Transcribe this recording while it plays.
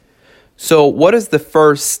So what is the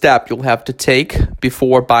first step you'll have to take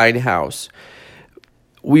before buying a house?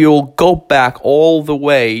 We'll go back all the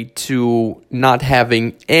way to not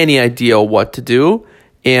having any idea what to do.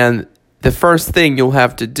 And the first thing you'll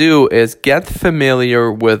have to do is get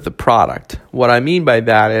familiar with the product. What I mean by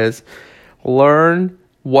that is learn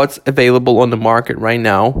what's available on the market right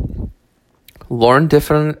now. Learn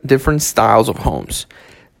different styles of homes,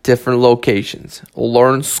 different locations.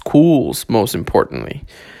 Learn schools, most importantly.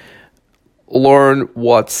 Learn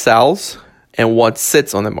what sells and what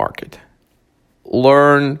sits on the market.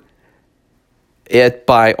 Learn it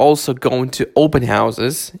by also going to open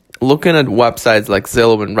houses. Looking at websites like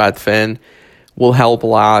Zillow and Redfin will help a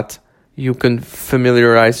lot. You can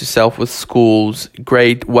familiarize yourself with schools.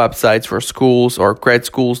 Great websites for schools are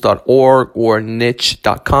greatschools.org or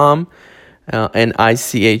niche.com and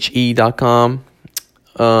ICHE.com.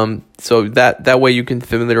 So that way you can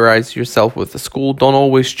familiarize yourself with the school. Don't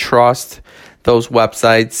always trust those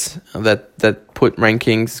websites that put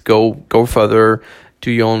rankings. Go further,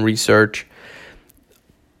 do your own research.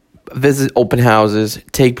 Visit open houses,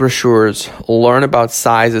 take brochures, learn about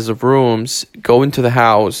sizes of rooms, go into the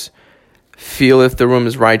house, feel if the room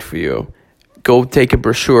is right for you. Go take a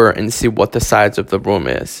brochure and see what the size of the room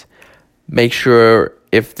is. Make sure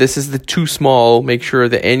if this is the too small, make sure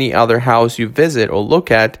that any other house you visit or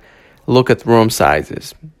look at room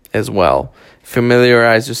sizes as well.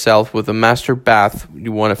 Familiarize yourself with a master bath.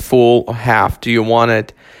 You want a full or half? Do you want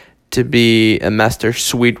it to be a master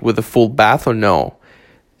suite with a full bath or no?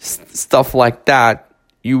 Stuff like that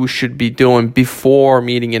you should be doing before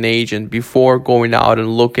meeting an agent, before going out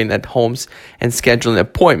and looking at homes and scheduling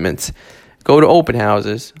appointments. Go to open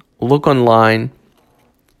houses, look online,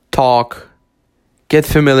 talk, get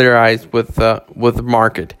familiarized with the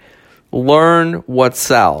market. Learn what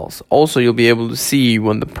sells. Also, you'll be able to see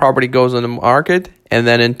when the property goes on the market and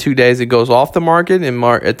then in 2 days it goes off the market and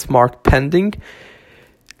it's marked pending.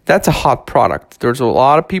 That's a hot product. There's a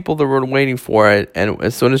lot of people that were waiting for it, and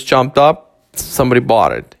as soon as it jumped up, somebody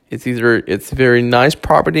bought it. It's either it's a very nice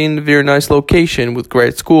property in a very nice location with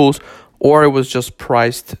great schools, or it was just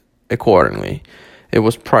priced accordingly. It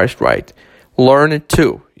was priced right. Learn it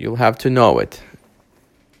too. You'll have to know it.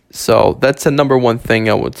 So that's the number one thing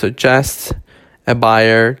I would suggest a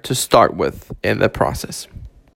buyer to start with in the process.